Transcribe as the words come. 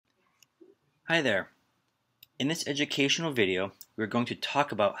Hi there. In this educational video, we're going to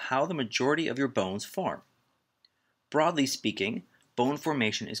talk about how the majority of your bones form. Broadly speaking, bone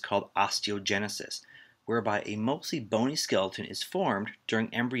formation is called osteogenesis, whereby a mostly bony skeleton is formed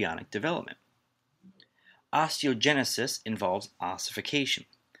during embryonic development. Osteogenesis involves ossification,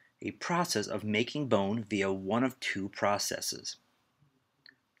 a process of making bone via one of two processes.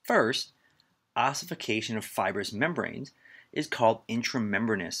 First, ossification of fibrous membranes is called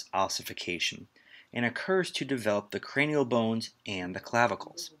intramembranous ossification and occurs to develop the cranial bones and the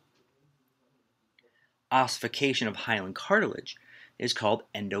clavicles. Ossification of hyaline cartilage is called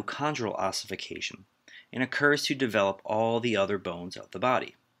endochondral ossification and occurs to develop all the other bones of the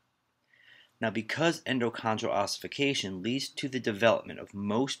body. Now, because endochondral ossification leads to the development of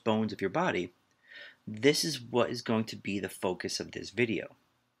most bones of your body, this is what is going to be the focus of this video.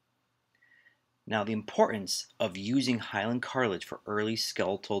 Now, the importance of using hyaline cartilage for early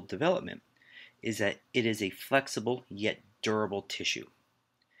skeletal development is that it is a flexible yet durable tissue.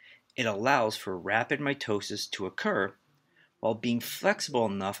 It allows for rapid mitosis to occur while being flexible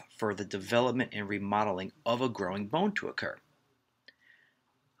enough for the development and remodeling of a growing bone to occur.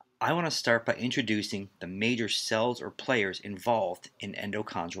 I want to start by introducing the major cells or players involved in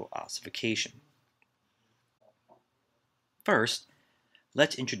endochondral ossification. First,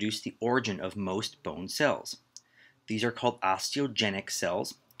 let's introduce the origin of most bone cells. These are called osteogenic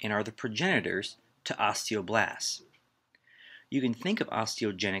cells and are the progenitors to osteoblasts. You can think of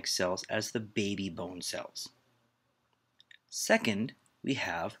osteogenic cells as the baby bone cells. Second, we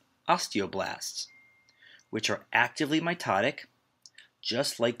have osteoblasts, which are actively mitotic,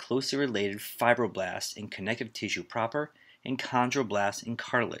 just like closely related fibroblasts in connective tissue proper and chondroblasts in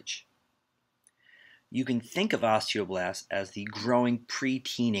cartilage. You can think of osteoblasts as the growing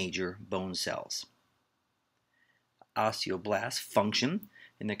pre-teenager bone cells. Osteoblasts function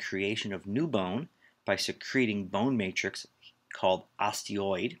in the creation of new bone by secreting bone matrix called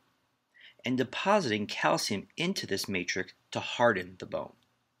osteoid and depositing calcium into this matrix to harden the bone.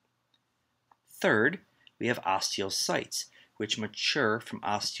 Third, we have osteocytes, which mature from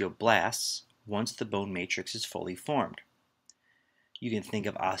osteoblasts once the bone matrix is fully formed. You can think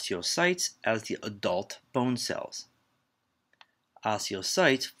of osteocytes as the adult bone cells.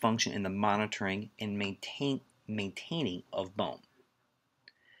 Osteocytes function in the monitoring and maintaining of bone.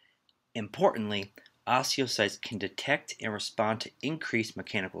 Importantly, osteocytes can detect and respond to increased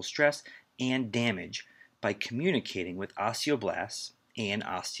mechanical stress and damage by communicating with osteoblasts and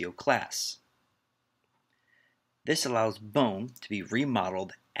osteoclasts. This allows bone to be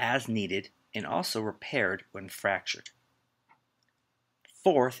remodeled as needed and also repaired when fractured.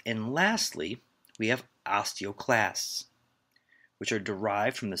 Fourth and lastly, we have osteoclasts, which are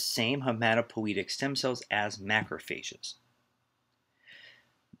derived from the same hematopoietic stem cells as macrophages.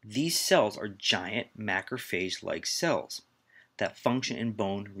 These cells are giant macrophage-like cells that function in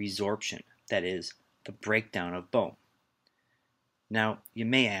bone resorption, that is, the breakdown of bone. Now, you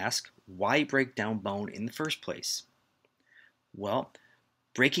may ask, why break down bone in the first place? Well,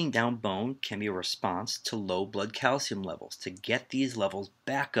 breaking down bone can be a response to low blood calcium levels to get these levels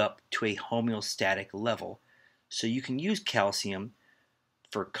back up to a homeostatic level so you can use calcium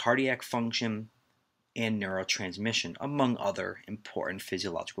for cardiac function and neurotransmission, among other important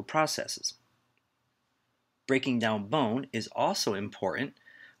physiological processes. Breaking down bone is also important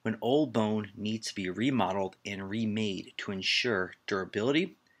when old bone needs to be remodeled and remade to ensure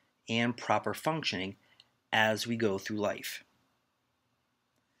durability and proper functioning as we go through life.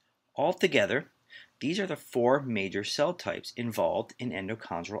 Altogether, these are the four major cell types involved in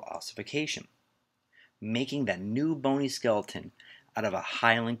endochondral ossification, making that new bony skeleton out of a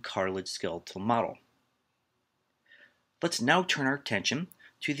hyaline cartilage skeletal model. Let's now turn our attention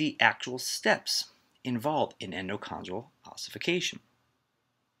to the actual steps involved in endochondral ossification.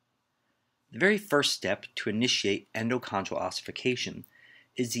 The very first step to initiate endochondral ossification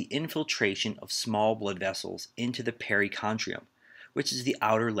is the infiltration of small blood vessels into the perichondrium, which is the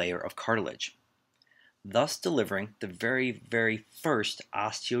outer layer of cartilage, thus delivering the very first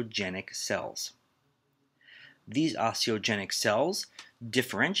osteogenic cells. These osteogenic cells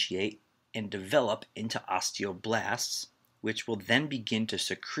differentiate and develop into osteoblasts, which will then begin to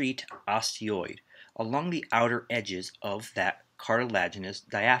secrete osteoid along the outer edges of that cartilaginous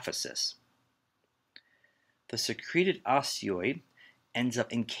diaphysis. The secreted osteoid ends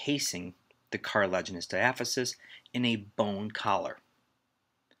up encasing the cartilaginous diaphysis in a bone collar.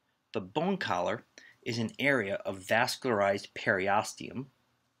 The bone collar is an area of vascularized periosteum,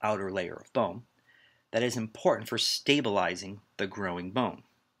 outer layer of bone, that is important for stabilizing the growing bone.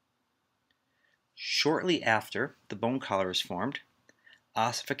 Shortly after the bone collar is formed,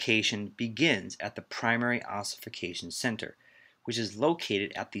 Ossification begins at the primary ossification center, which is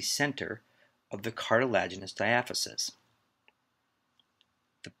located at the center of the cartilaginous diaphysis.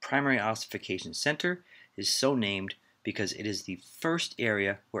 The primary ossification center is so named because it is the first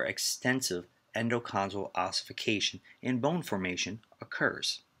area where extensive endochondral ossification and bone formation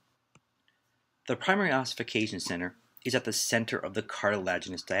occurs. The primary ossification center is at the center of the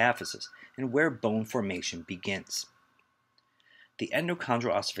cartilaginous diaphysis and where bone formation begins. The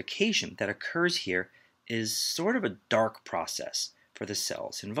endochondral ossification that occurs here is sort of a dark process for the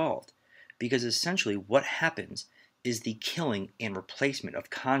cells involved, because essentially what happens is the killing and replacement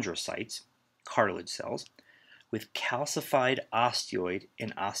of chondrocytes, cartilage cells, with calcified osteoid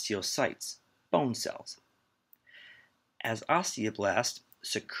and osteocytes, bone cells. As osteoblasts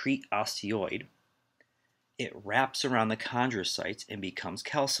secrete osteoid, it wraps around the chondrocytes and becomes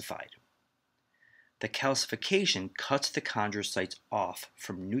calcified. The calcification cuts the chondrocytes off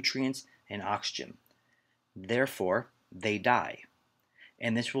from nutrients and oxygen. Therefore, they die,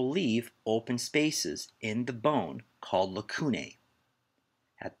 and this will leave open spaces in the bone called lacunae.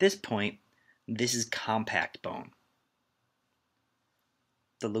 At this point, this is compact bone.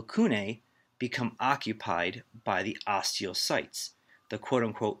 The lacunae become occupied by the osteocytes, the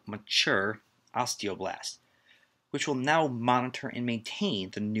quote-unquote mature osteoblasts, which will now monitor and maintain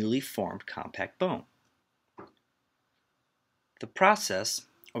the newly formed compact bone. The process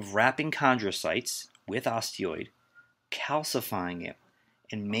of wrapping chondrocytes with osteoid, calcifying it,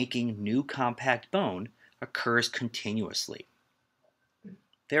 and making new compact bone occurs continuously.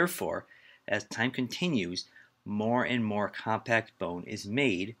 Therefore, as time continues, more and more compact bone is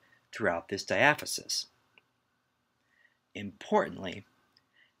made throughout this diaphysis. Importantly,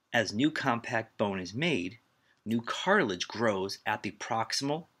 as new compact bone is made, new cartilage grows at the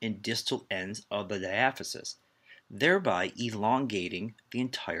proximal and distal ends of the diaphysis, thereby elongating the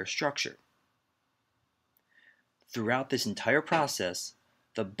entire structure. Throughout this entire process,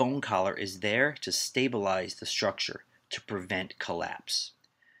 the bone collar is there to stabilize the structure to prevent collapse.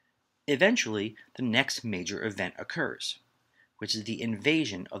 Eventually, the next major event occurs, which is the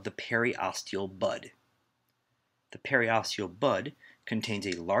invasion of the periosteal bud. The periosteal bud contains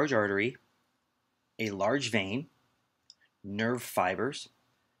a large artery, a large vein, nerve fibers,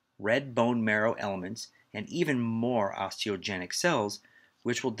 red bone marrow elements, and even more osteogenic cells,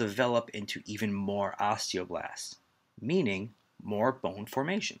 which will develop into even more osteoblasts, meaning more bone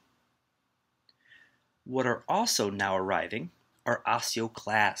formation. What are also now arriving are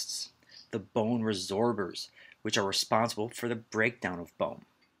osteoclasts, the bone resorbers, which are responsible for the breakdown of bone.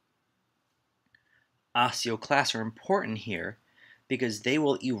 Osteoclasts are important here because they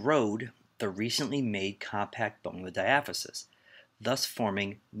will erode the recently made compact bone of the diaphysis, thus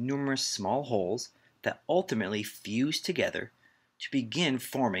forming numerous small holes that ultimately fuse together to begin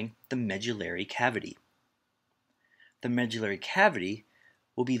forming the medullary cavity. The medullary cavity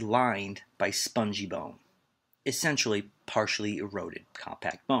will be lined by spongy bone, essentially partially eroded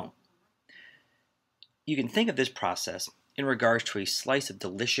compact bone. You can think of this process in regards to a slice of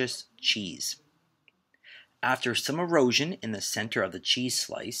delicious cheese. After some erosion in the center of the cheese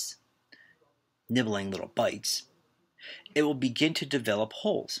slice, nibbling little bites, it will begin to develop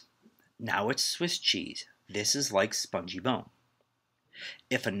holes. Now it's Swiss cheese. This is like spongy bone.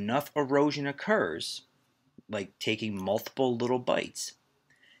 If enough erosion occurs, like taking multiple little bites,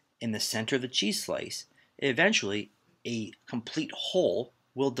 in the center of the cheese slice, eventually a complete hole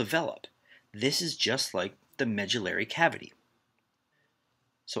will develop. This is just like the medullary cavity.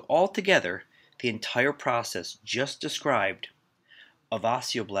 So altogether, the entire process just described of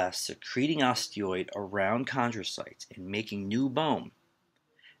osteoblasts secreting osteoid around chondrocytes and making new bone,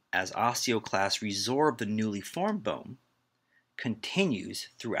 as osteoclasts resorb the newly formed bone, continues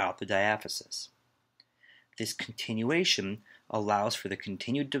throughout the diaphysis. This continuation allows for the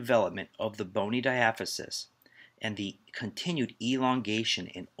continued development of the bony diaphysis and the continued elongation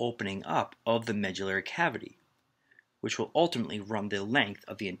and opening up of the medullary cavity, which will ultimately run the length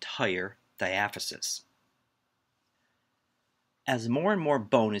of the entire diaphysis. As more and more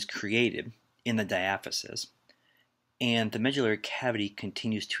bone is created in the diaphysis, and the medullary cavity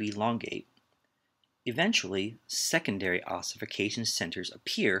continues to elongate, eventually secondary ossification centers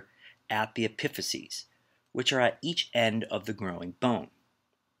appear at the epiphyses, which are at each end of the growing bone.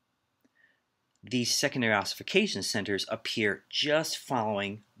 These secondary ossification centers appear just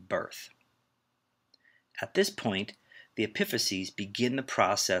following birth. At this point, the epiphyses begin the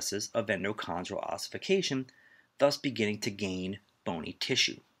processes of endochondral ossification, thus beginning to gain bony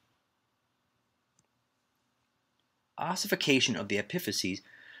tissue. Ossification of the epiphyses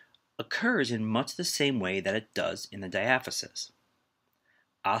occurs in much the same way that it does in the diaphysis.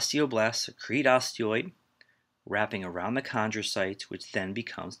 Osteoblasts secrete osteoid, wrapping around the chondrocytes, which then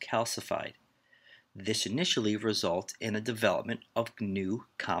becomes calcified. This initially results in the development of new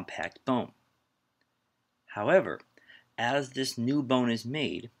compact bone. However, as this new bone is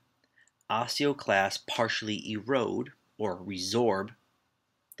made, osteoclasts partially erode or resorb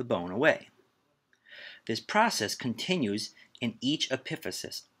the bone away. This process continues in each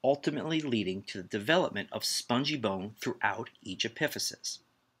epiphysis, ultimately leading to the development of spongy bone throughout each epiphysis.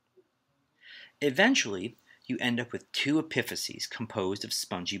 Eventually, you end up with two epiphyses composed of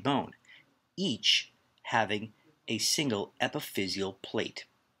spongy bone, each having a single epiphyseal plate.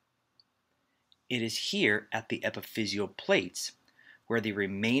 It is here at the epiphyseal plates where the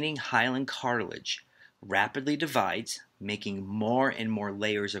remaining hyaline cartilage rapidly divides, making more and more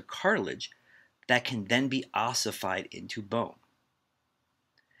layers of cartilage that can then be ossified into bone.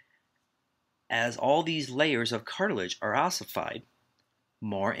 As all these layers of cartilage are ossified,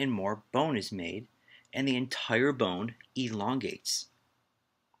 more and more bone is made, and the entire bone elongates.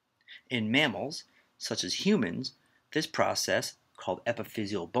 In mammals, such as humans, this process, called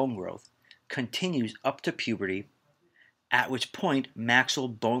epiphyseal bone growth, continues up to puberty, at which point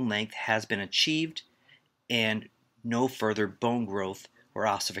maximal bone length has been achieved and no further bone growth or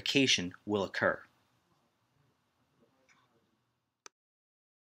ossification will occur.